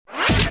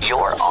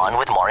You're on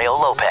with Mario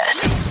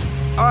Lopez.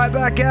 All right,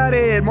 back at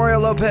it. Mario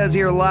Lopez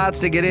here. Lots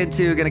to get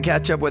into. Going to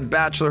catch up with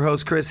Bachelor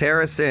host Chris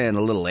Harrison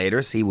a little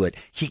later. See what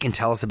he can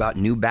tell us about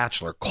new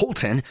Bachelor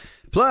Colton.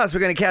 Plus, we're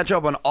going to catch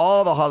up on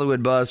all the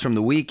Hollywood buzz from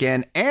the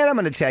weekend. And I'm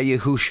going to tell you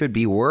who should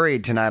be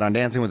worried tonight on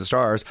Dancing with the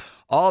Stars.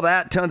 All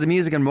that, tons of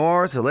music and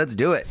more. So let's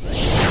do it.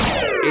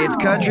 It's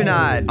country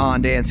night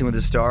on Dancing with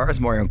the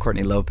Stars. Mario and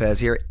Courtney Lopez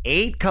here.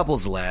 8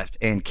 couples left,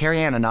 and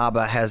Carrie-Ann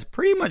Inaba has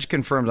pretty much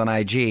confirmed on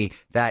IG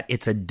that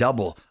it's a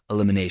double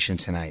elimination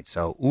tonight.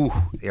 So,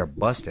 they are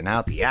busting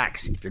out the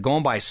axe. If you're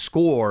going by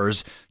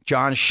scores,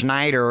 John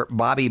Schneider,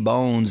 Bobby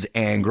Bones,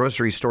 and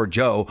Grocery Store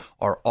Joe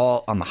are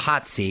all on the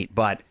hot seat,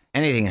 but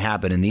anything can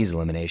happen in these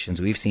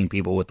eliminations. We've seen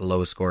people with the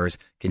lowest scores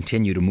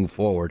continue to move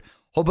forward.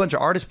 Whole bunch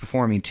of artists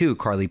performing too.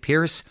 Carly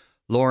Pearce,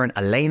 Lauren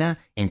Elena,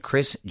 and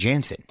Chris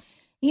Jansen.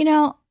 You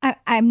know,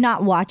 I'm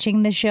not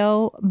watching the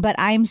show, but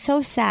I'm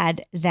so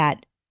sad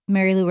that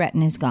Mary Lou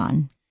Retton is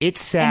gone.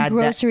 It's sad.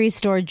 And Grocery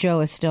Store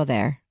Joe is still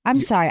there.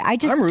 I'm sorry.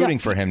 I'm rooting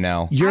for him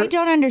now. I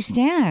don't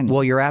understand.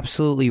 Well, you're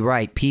absolutely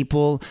right.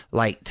 People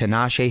like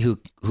Tinashe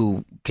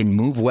who can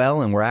move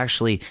well and we're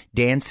actually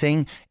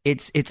dancing.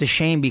 It's a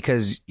shame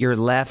because you're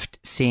left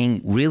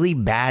seeing really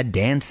bad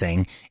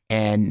dancing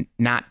and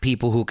not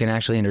people who can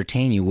actually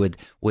entertain you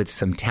with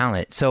some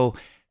talent. So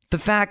the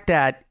fact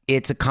that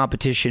it's a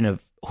competition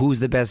of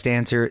who's the best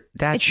dancer,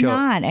 it's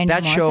not anymore.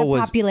 It's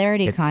a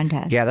popularity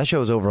contest. Yeah, that show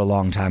was over a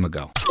long time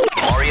ago.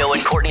 Mario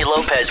and Courtney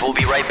Lopez will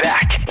be right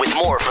back with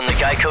more from the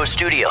Geico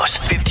Studios.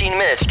 15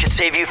 minutes could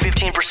save you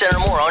 15% or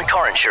more on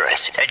car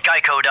insurance at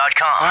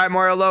geico.com. All right,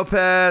 Mario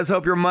Lopez,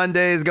 hope your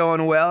Monday is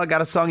going well. I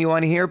got a song you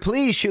want to hear?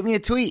 Please shoot me a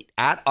tweet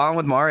at On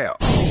With Mario.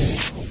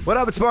 What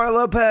up, it's Mario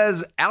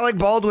Lopez. Alec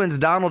Baldwin's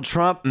Donald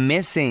Trump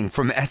missing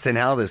from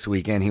SNL this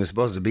weekend. He was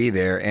supposed to be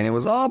there, and it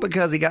was all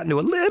because he got into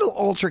a little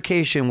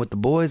altercation with the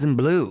boys in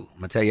blue. I'm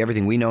going to tell you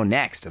everything we know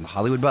next in the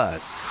Hollywood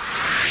Buzz.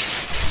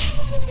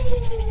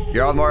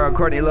 You're on Mario and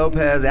Courtney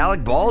Lopez.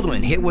 Alec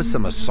Baldwin hit with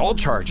some assault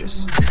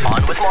charges.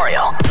 On with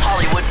Mario,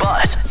 Hollywood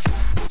Buzz.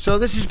 So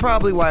this is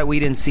probably why we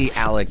didn't see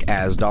Alec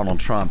as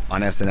Donald Trump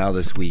on SNL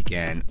this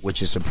weekend,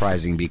 which is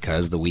surprising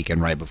because the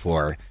weekend right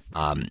before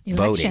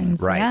voting,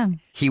 right? Yeah.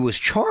 He was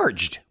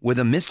charged with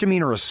a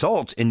misdemeanor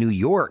assault in New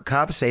York.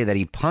 Cops say that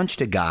he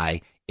punched a guy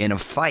in a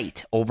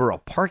fight over a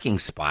parking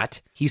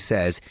spot. He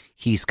says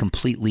he's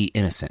completely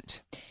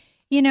innocent.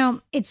 You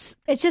know, it's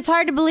just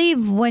hard to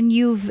believe when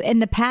you've in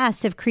the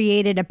past have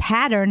created a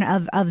pattern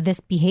of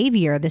this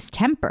behavior, this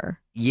temper.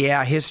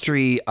 Yeah,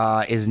 history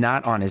is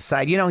not on his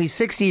side. You know, he's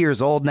 60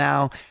 years old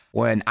now.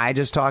 When I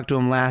just talked to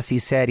him last, he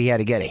said he had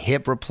to get a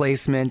hip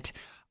replacement.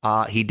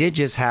 He did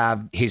just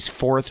have his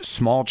 4th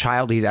small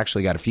child. He's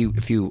actually got a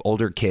few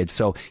older kids.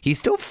 So he's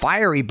still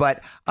fiery,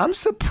 but I'm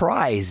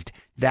surprised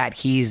that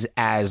he's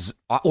as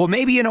well.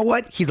 Maybe, you know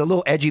what? He's a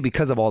little edgy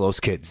because of all those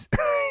kids.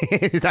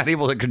 He's not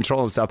able to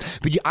control himself.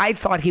 But I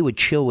thought he would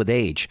chill with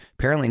age.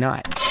 Apparently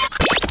not.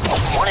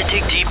 Want to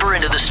dig deeper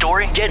into the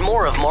story? Get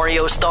more of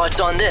Mario's thoughts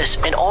on this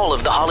and all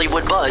of the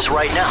Hollywood buzz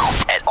right now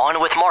at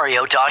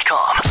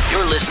onwithmario.com.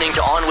 You're listening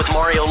to On with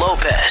Mario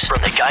Lopez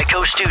from the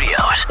Geico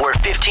Studios, where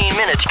 15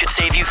 minutes could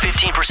save you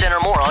 15%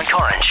 or more on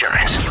car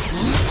insurance.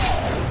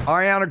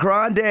 Ariana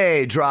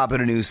Grande dropping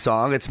a new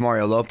song. It's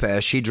Mario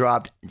Lopez. She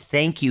dropped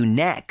Thank You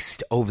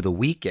Next over the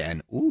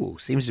weekend. Ooh,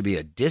 seems to be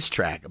a diss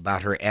track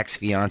about her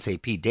ex-fiance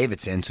Pete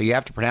Davidson. So you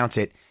have to pronounce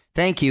it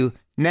Thank You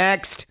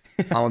Next.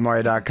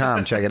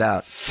 OnWithMario.com. Check it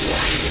out.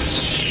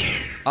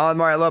 On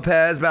Mario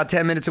Lopez, about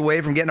 10 minutes away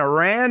from getting a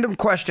random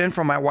question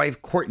from my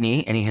wife,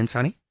 Courtney. Any hints,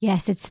 honey?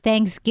 Yes, it's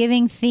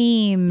Thanksgiving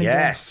theme.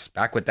 Yes,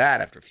 back with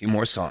that after a few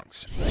more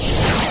songs.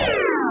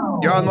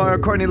 You're on Mario,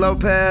 Courtney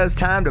Lopez.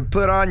 Time to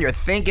put on your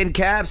thinking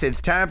caps.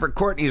 It's time for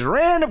Courtney's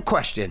random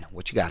question.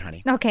 What you got,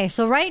 honey? Okay,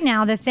 so right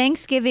now, the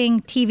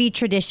Thanksgiving TV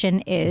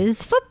tradition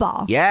is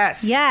football.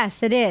 Yes.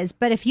 Yes, it is.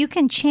 But if you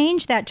can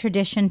change that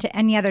tradition to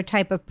any other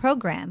type of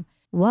program,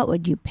 what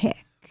would you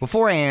pick?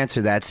 Before I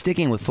answer that,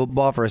 sticking with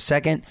football for a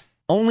second,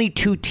 only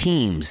 2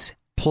 teams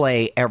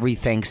play every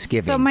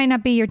Thanksgiving. So it might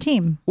not be your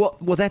team. Well,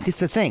 it's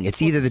the thing.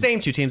 It's either the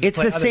same 2 teams.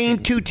 It's the same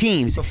 2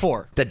 teams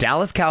before the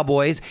Dallas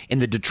Cowboys and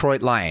the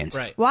Detroit Lions.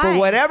 Right. Why? For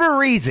whatever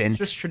reason,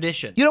 just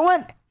tradition. You know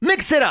what?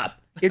 Mix it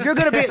up. If you're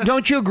gonna be,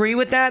 don't you agree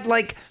with that?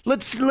 Like,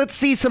 let's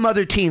see some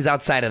other teams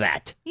outside of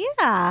that.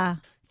 Yeah.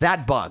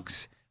 That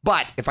bugs.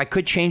 But if I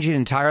could change it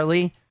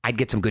entirely, I'd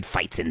get some good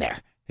fights in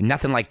there.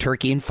 Nothing like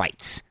turkey and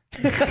fights.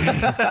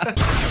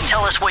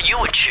 Tell us what you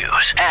would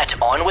choose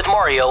at On With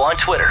Mario on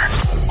Twitter.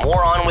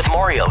 More On With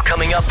Mario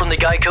coming up from the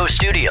Geico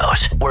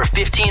Studios, where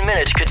 15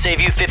 minutes could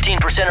save you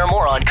 15% or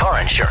more on car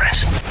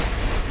insurance.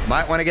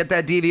 Might want to get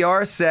that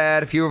DVR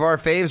set. A few of our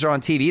faves are on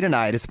TV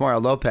tonight. It's Mario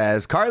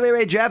Lopez. Carly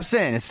Rae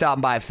Jepsen is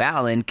stopping by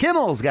Fallon.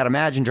 Kimmel's got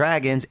Imagine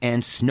Dragons.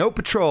 And Snow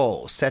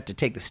Patrol set to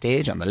take the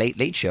stage on The Late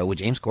Late Show with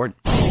James Corden.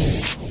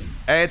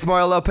 Hey, it's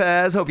Mario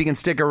Lopez. Hope you can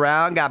stick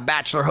around. Got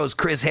Bachelor host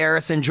Chris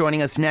Harrison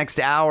joining us next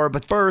hour.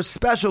 But first,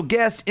 special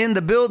guest in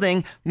the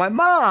building, my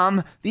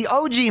mom, the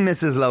OG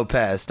Mrs.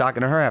 Lopez.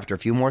 Talking to her after a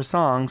few more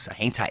songs.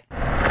 Hang tight.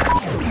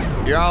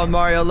 You're on with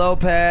Mario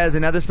Lopez,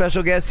 another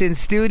special guest in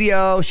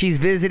studio. She's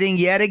visiting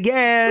yet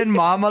again,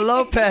 Mama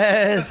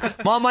Lopez.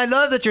 Mom, I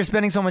love that you're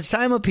spending so much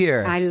time up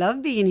here. I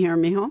love being here,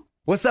 mijo.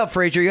 What's up,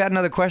 Frazier? You had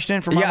another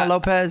question for Mama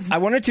Lopez? I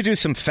wanted to do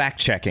some fact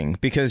checking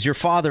because your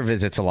father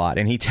visits a lot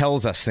and he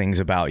tells us things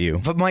about you.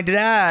 But my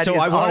dad So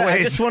is I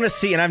just want to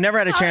see, and I've never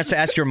had a chance to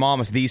ask your mom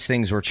if these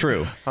things were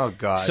true. Oh,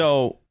 God.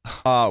 So,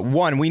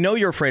 one, we know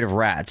you're afraid of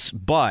rats,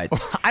 but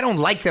I don't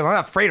like them. I'm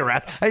not afraid of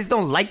rats. I just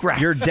don't like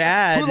rats. Your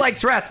dad... Who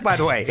likes rats, by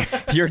the way?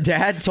 Your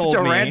dad told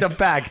Such a me... random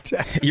fact.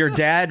 Your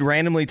dad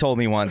randomly told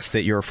me once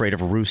that you're afraid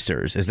of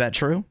roosters. Is that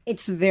true?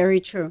 It's very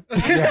true.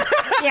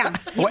 Yeah.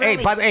 Well,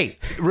 hey,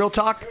 real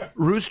talk.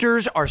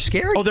 Roosters are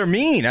scary. Oh, they're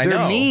mean. I know.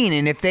 They're mean,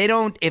 and if they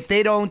don't, they're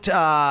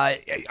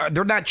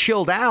not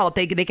chilled out.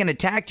 They can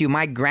attack you.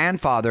 My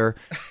grandfather,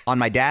 on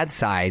my dad's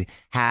side,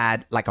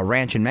 had like a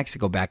ranch in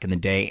Mexico back in the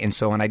day, and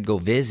so when I'd go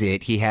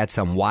visit, he had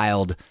some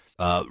wild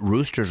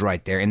roosters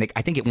right there, and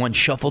I think one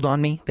shuffled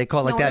on me. They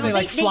call it like that. No,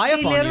 They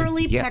they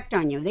literally pecked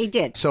on you. They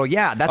did. So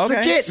yeah, that's Okay,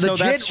 legit. so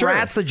Legit that's true.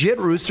 rats, legit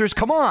roosters.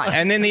 Come on.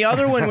 And then the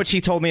other one, which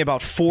he told me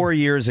about 4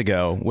 years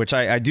ago, which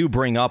I do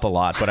bring up a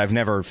lot, but I've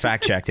never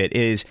fact checked it,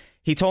 is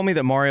he told me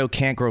that Mario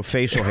can't grow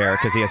facial hair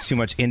because he has too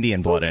much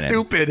Indian blood in it.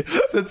 Stupid.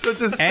 That's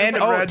such a stupid And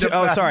random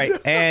fact. sorry,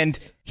 and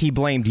he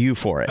blamed you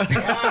for it.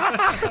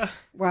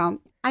 Well,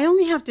 I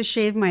only have to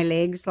shave my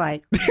legs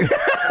like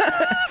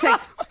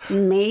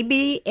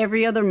maybe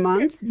every other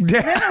month.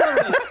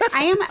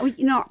 I am,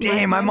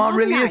 Damn, my mom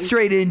really is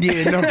straight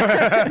Indian.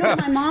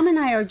 My mom and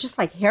I are just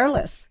like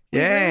hairless. We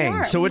really Dang.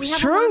 are. So We it's have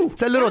true. lot-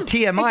 It's a little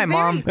TMI,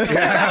 Mom.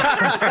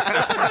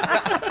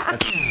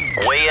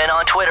 Weigh in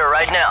on Twitter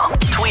right now.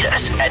 Tweet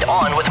us at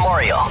On With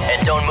Mario.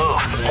 And don't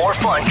move. More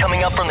fun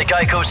coming up from the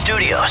Geico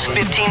Studios.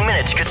 15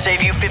 minutes could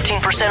save you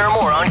 15% or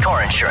more on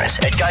car insurance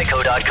at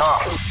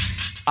geico.com.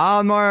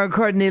 I'm Mario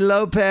Courtney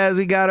Lopez.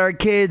 We got our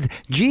kids,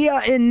 Gia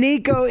and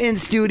Nico, in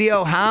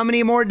studio. How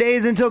many more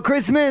days until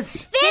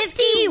Christmas?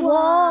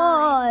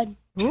 51.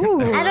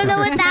 Ooh. I don't know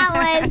what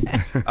that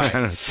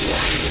was.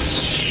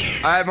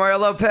 All right, Mario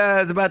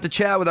Lopez about to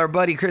chat with our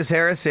buddy Chris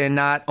Harrison,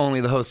 not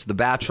only the host of The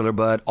Bachelor,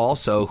 but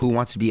also Who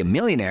Wants to Be a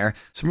Millionaire.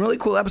 Some really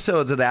cool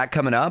episodes of that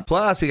coming up.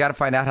 Plus, we got to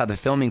find out how the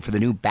filming for the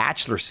new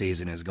Bachelor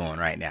season is going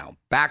right now.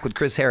 Back with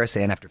Chris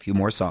Harrison after a few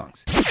more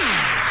songs.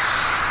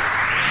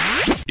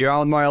 You're on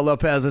with Mario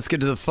Lopez. Let's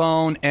get to the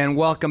phone and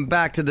welcome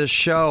back to the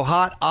show.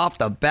 Hot off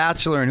The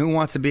Bachelor and Who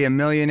Wants to Be a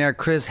Millionaire,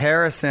 Chris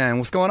Harrison.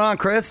 What's going on,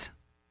 Chris?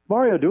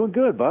 Mario, doing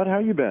good, bud. How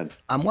you been?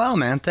 I'm well,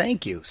 man.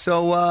 Thank you.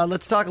 So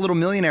let's talk a little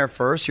millionaire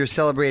first. You're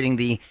celebrating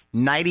the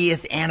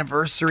 90th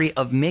anniversary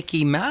of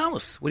Mickey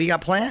Mouse. What do you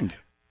got planned?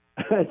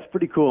 It's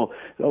pretty cool.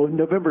 So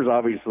November's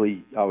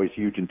obviously always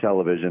huge in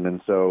television,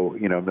 and so,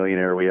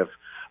 Millionaire, we have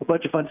a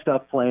bunch of fun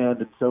stuff planned.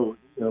 And so,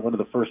 one of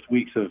the first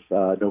weeks of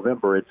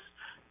November, it's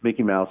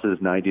Mickey Mouse's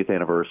 90th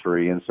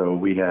anniversary, and so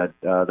we had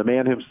the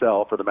man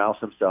himself, or the mouse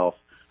himself,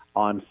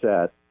 on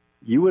set.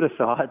 You would have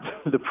thought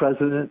the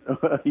president,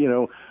 or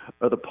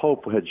the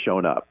Pope had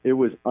shown up. It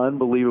was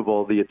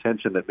unbelievable, the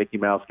attention that Mickey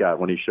Mouse got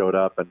when he showed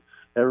up, and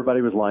everybody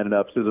was lining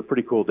up. So it was a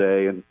pretty cool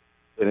day, and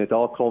it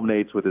all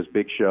culminates with this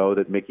big show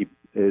that Mickey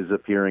is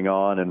appearing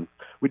on, and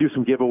we do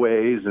some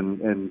giveaways,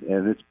 and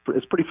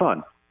it's pretty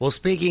fun. Well,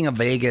 speaking of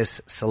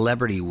Vegas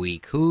Celebrity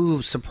Week,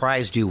 who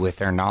surprised you with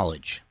their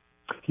knowledge?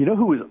 You know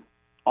who was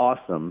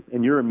awesome,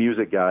 and you're a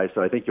music guy,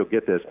 so I think you'll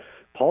get this.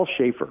 Paul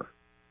Schaefer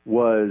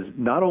was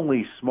not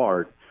only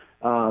smart,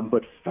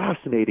 but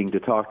fascinating to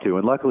talk to.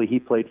 And luckily, he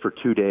played for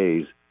 2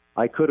 days.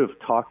 I could have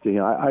talked to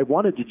him. I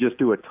wanted to just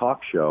do a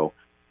talk show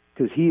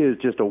because he is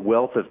just a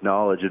wealth of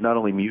knowledge of not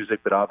only music,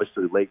 but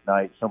obviously late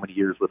night, so many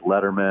years with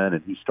Letterman,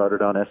 and he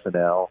started on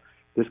SNL.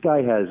 This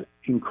guy has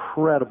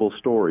incredible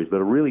stories, but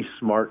a really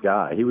smart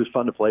guy. He was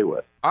fun to play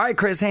with. All right,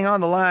 Chris, hang on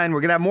the line.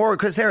 We're going to have more with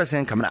Chris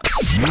Harrison coming up.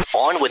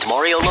 On with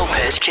Mario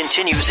Lopez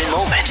continues in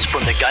moments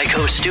from the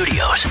Geico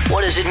Studios.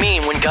 What does it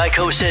mean when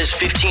Geico says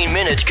 15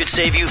 minutes could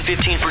save you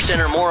 15%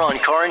 or more on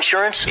car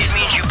insurance? It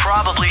means you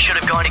probably should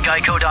have gone to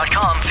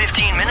geico.com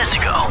 15 minutes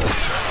ago.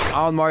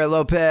 On Mario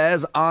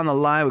Lopez, on the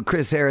line with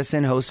Chris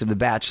Harrison, host of The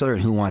Bachelor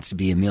and Who Wants to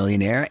Be a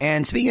Millionaire.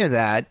 And speaking of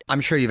that,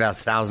 I'm sure you've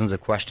asked thousands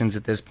of questions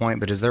at this point,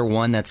 but is there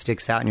one that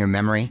sticks out in your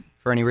memory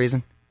for any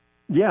reason?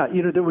 Yeah,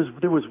 there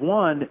was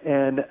one,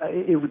 and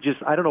it would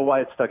just, I don't know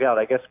why it stuck out.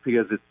 I guess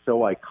because it's so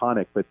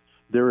iconic, but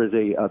there is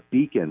a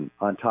beacon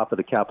on top of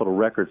the Capitol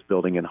Records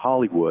building in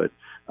Hollywood,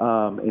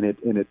 and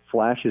it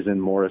flashes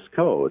in Morse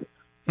code.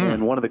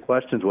 And one of the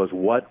questions was,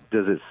 what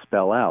does it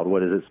spell out?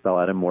 What does it spell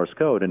out in Morse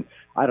code? And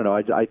I don't know,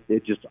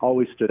 it just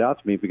always stood out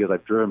to me because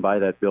I've driven by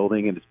that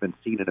building and it's been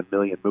seen in a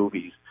million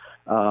movies.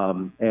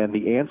 And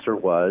the answer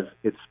was,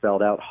 it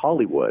spelled out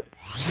Hollywood.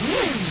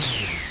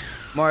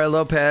 Mario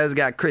Lopez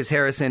got Chris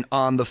Harrison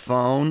on the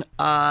phone.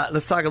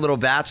 Let's talk a little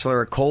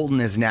Bachelor. Colton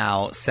is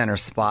now center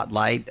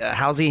spotlight.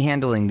 How's he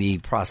handling the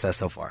process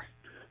so far?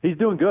 He's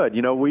doing good.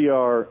 We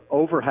are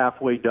over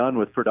halfway done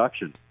with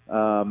production.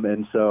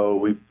 And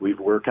so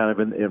we're kind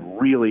of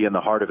really in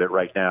the heart of it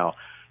right now.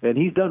 And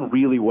he's done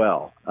really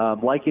well.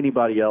 Like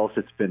anybody else,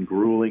 it's been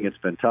grueling. It's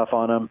been tough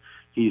on him.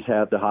 He's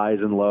had the highs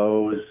and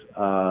lows.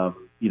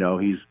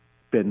 He's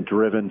been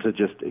driven to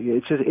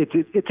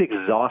it's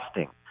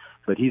exhausting,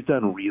 but he's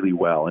done really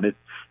well. And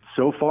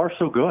so far,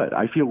 so good.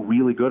 I feel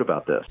really good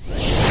about this.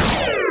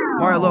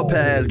 Mario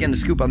Lopez getting the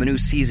scoop on the new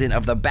season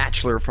of The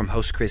Bachelor from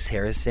host Chris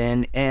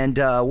Harrison. And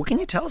what can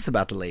you tell us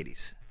about the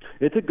ladies?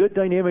 It's a good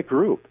dynamic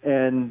group,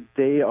 and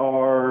they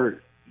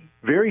are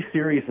very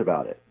serious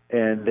about it.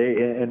 And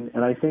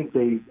and I think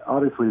they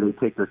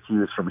take their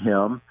cues from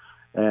him.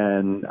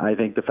 And I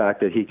think the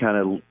fact that he kind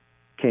of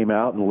came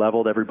out and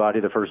leveled everybody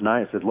the first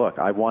night and said, look,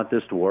 I want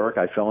this to work.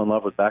 I fell in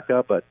love with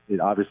Becca, but it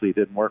obviously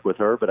didn't work with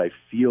her. But I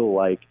feel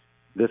like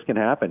this can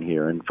happen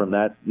here. And from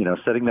that,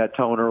 setting that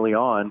tone early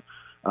on,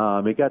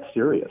 it got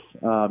serious.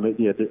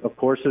 Of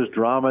course, there's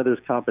drama, there's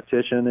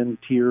competition and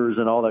tears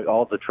and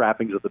all the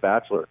trappings of The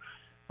Bachelor.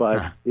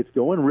 But it's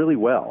going really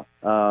well.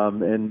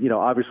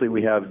 Obviously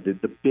we have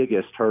the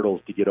biggest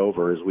hurdles to get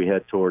over as we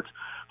head towards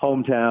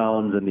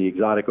hometowns and the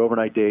exotic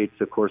overnight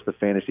dates. Of course, the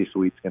fantasy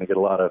suite's going to get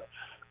a lot of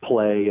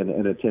play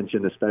and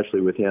attention,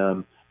 especially with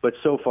him. But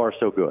so far,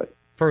 so good.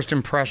 First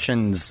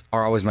impressions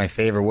are always my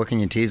favorite. What can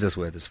you tease us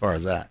with as far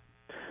as that?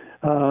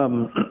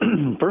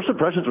 First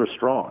impressions were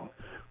strong,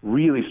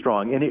 really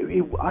strong. And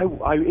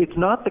it's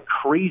not the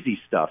crazy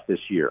stuff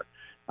this year.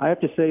 I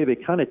have to say they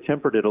kind of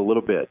tempered it a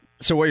little bit.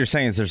 So what you're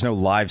saying is there's no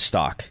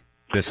livestock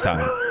this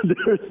time?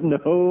 There's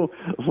no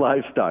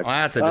livestock. Well,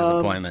 that's a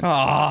disappointment.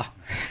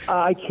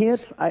 I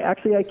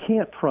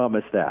can't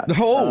promise that.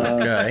 Oh,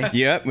 okay.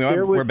 Yep,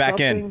 we're back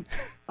in.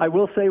 I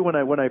will say when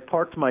I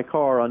parked my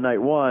car on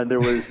night one, there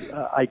was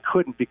I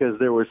couldn't because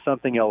there was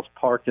something else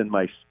parked in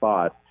my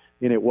spot.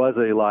 And it was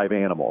a live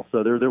animal.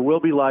 So there will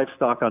be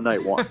livestock on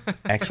night one.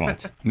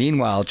 Excellent.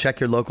 Meanwhile, check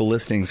your local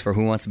listings for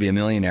Who Wants to Be a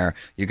Millionaire.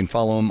 You can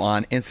follow him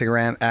on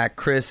Instagram at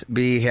Chris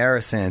B.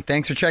 Harrison.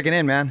 Thanks for checking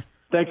in, man.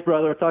 Thanks,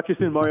 brother. I'll talk to you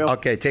soon, Mario.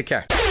 Okay, take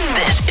care.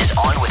 This is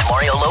On with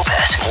Mario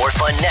Lopez. More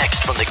fun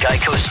next from the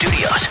Geico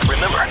Studios.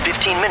 Remember,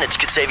 15 minutes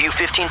could save you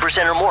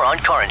 15% or more on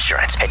car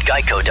insurance at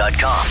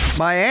geico.com.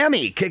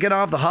 Miami kicking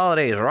off the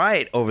holidays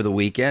right over the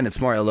weekend.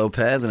 It's Mario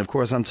Lopez, and of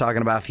course I'm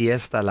talking about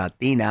Fiesta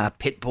Latina,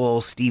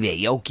 Pitbull, Steve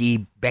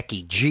Aoki,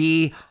 Becky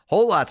G,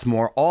 whole lots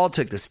more, all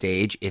took the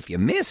stage. If you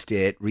missed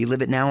it,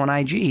 relive it now on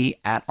IG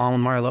at On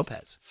with Mario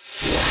Lopez.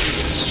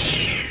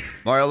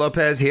 Mario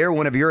Lopez here.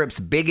 One of Europe's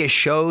biggest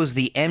shows,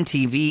 the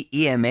MTV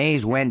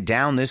EMAs, went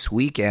down this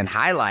weekend.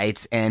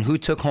 Highlights and who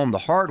took home the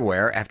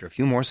hardware after a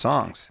few more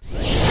songs.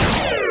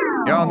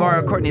 Yo,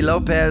 Mario Courtney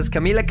Lopez.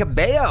 Camila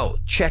Cabello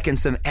checking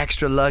some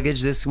extra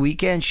luggage this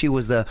weekend. She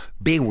was the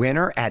big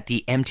winner at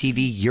the MTV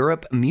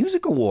Europe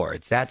Music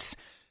Awards. That's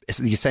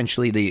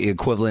essentially the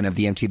equivalent of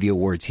the MTV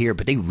Awards here,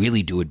 but they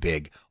really do it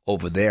big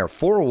over there.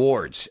 4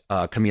 awards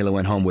Camila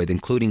went home with,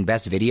 including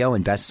Best Video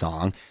and Best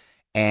Song.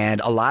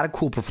 And a lot of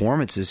cool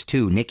performances,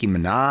 too. Nicki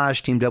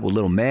Minaj teamed up with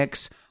Little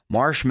Mix.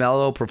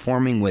 Marshmello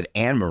performing with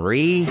Anne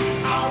Marie.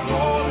 I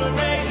wanna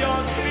raise your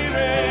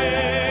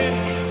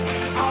spirits.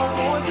 I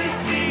want to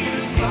see you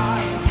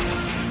smile.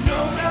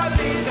 No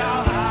means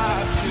I'll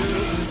have to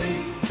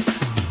leave.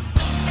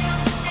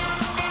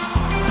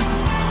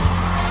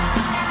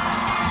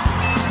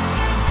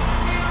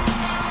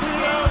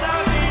 No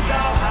means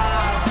I'll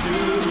have to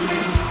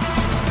leave.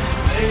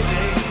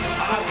 Lately,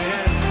 I've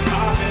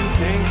been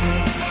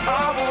thinking.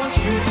 I want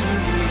you to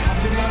be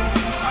happier.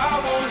 I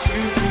want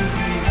you to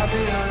be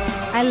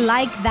happier. I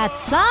like that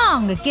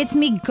song. It gets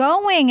me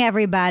going,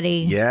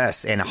 everybody.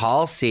 Yes, and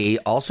Halsey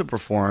also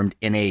performed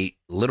in a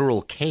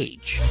literal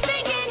cage.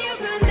 Thinking you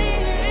could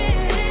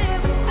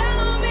live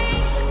without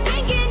me.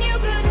 Thinking you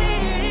could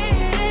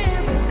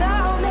live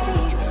without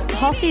me.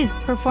 Halsey's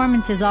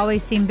performances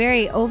always seem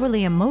very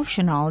overly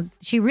emotional.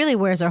 She really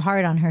wears her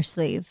heart on her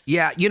sleeve.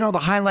 Yeah, the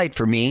highlight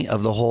for me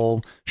of the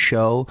whole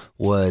show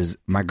was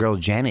my girl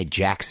Janet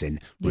Jackson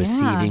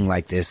receiving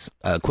like this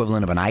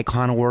equivalent of an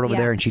icon award over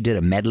there, and she did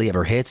a medley of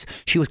her hits.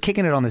 She was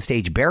kicking it on the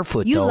stage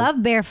barefoot, You though.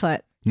 love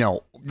barefoot.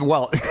 No,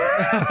 well...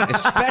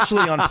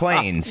 Especially on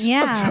planes.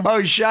 Yeah.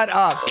 Oh, shut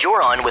up.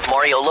 You're On with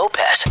Mario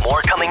Lopez.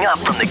 More coming up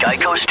from the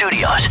Geico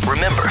Studios.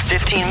 Remember,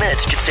 15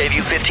 minutes could save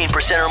you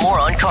 15% or more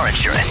on car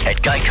insurance at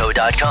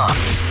geico.com.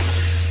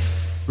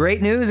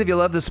 Great news if you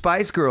love the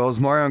Spice Girls,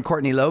 Mario and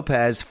Courtney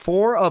Lopez.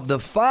 4 of the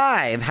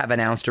 5 have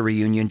announced a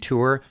reunion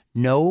tour.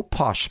 No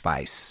Posh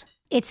Spice.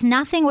 It's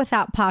nothing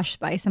without Posh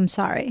Spice. I'm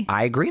sorry.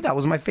 I agree. That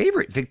was my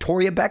favorite.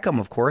 Victoria Beckham,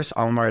 of course,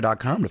 on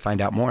Mario.com to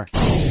find out more.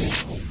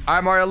 All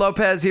right, Mario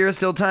Lopez here.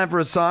 Still time for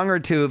a song or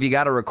two if you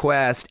got a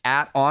request.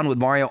 At On With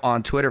Mario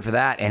on Twitter for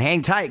that. And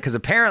hang tight, because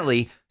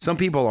apparently some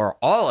people are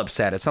all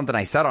upset at something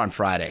I said on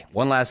Friday.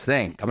 One last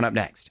thing coming up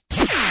next.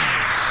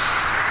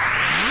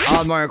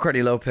 On Mario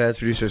Courtney Lopez,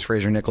 producers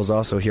Fraser Nichols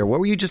also here. What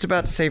were you just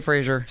about to say,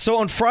 Fraser? So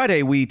on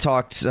Friday, we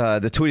talked,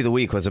 the tweet of the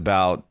week was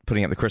about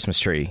putting up the Christmas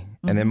tree.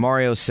 And then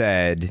Mario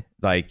said,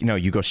 like,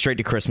 you go straight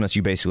to Christmas.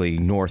 You basically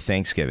ignore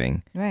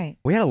Thanksgiving. Right.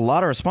 We had a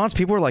lot of response.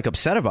 People were like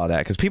upset about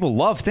that because people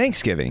love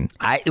Thanksgiving.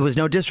 It was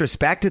no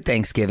disrespect to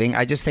Thanksgiving.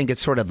 I just think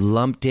it's sort of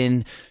lumped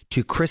in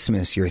to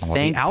Christmas. You're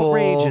thankful. The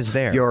outrage is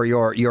there.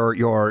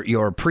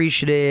 You're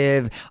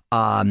appreciative.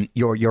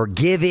 You're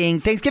giving.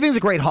 Thanksgiving is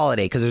a great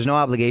holiday because there's no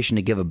obligation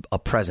to give a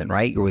present,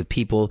 right? You're with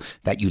people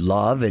that you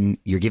love and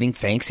you're giving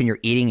thanks and you're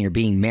eating and you're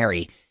being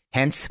merry.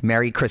 Hence,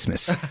 Merry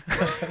Christmas.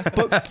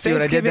 But See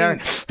what I did there?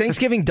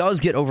 Thanksgiving does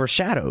get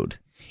overshadowed.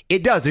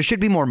 It does. There should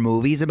be more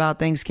movies about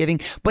Thanksgiving,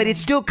 but it's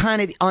still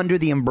kind of under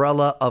the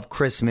umbrella of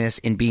Christmas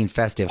and being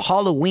festive.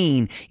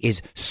 Halloween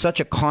is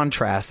such a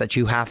contrast that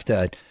you have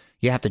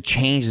to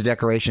change the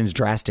decorations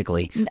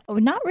drastically. No,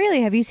 not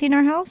really. Have you seen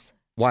our house?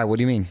 Why? What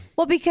do you mean?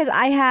 Well, because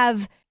I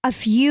have a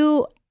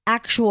few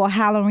actual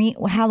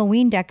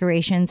Halloween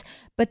decorations,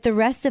 but the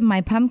rest of my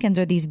pumpkins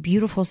are these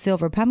beautiful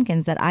silver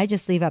pumpkins that I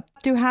just leave up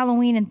through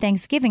Halloween and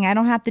Thanksgiving. I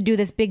don't have to do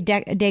this big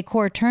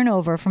decor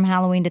turnover from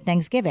Halloween to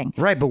Thanksgiving.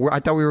 Right, but I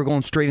thought we were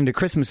going straight into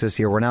Christmas this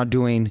year. We're now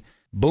doing,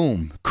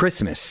 boom,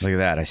 Christmas. Look at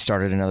that. I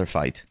started another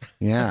fight.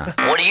 Yeah.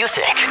 What do you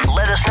think?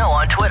 Let us know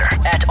on Twitter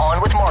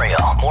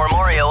 @OnWithMario. More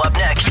Mario up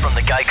next from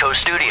the Geico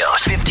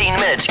Studios. 15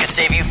 minutes could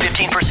save you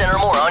 15% or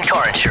more on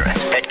car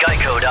insurance at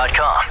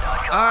Geico.com.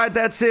 All right,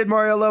 that's it.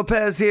 Mario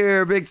Lopez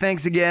here. Big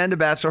thanks again to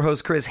Bachelor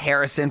host Chris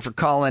Harrison for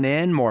calling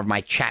in. More of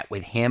my chat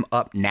with him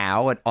up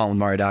now at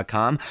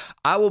OnWithMario.com.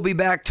 I will be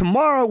back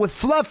tomorrow with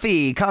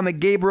Fluffy, comic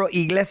Gabriel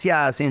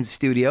Iglesias in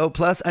studio,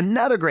 plus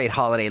another great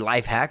holiday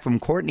life hack from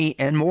Courtney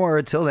and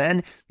more. Till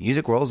then,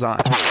 music rolls on.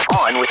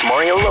 On with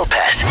Mario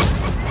Lopez.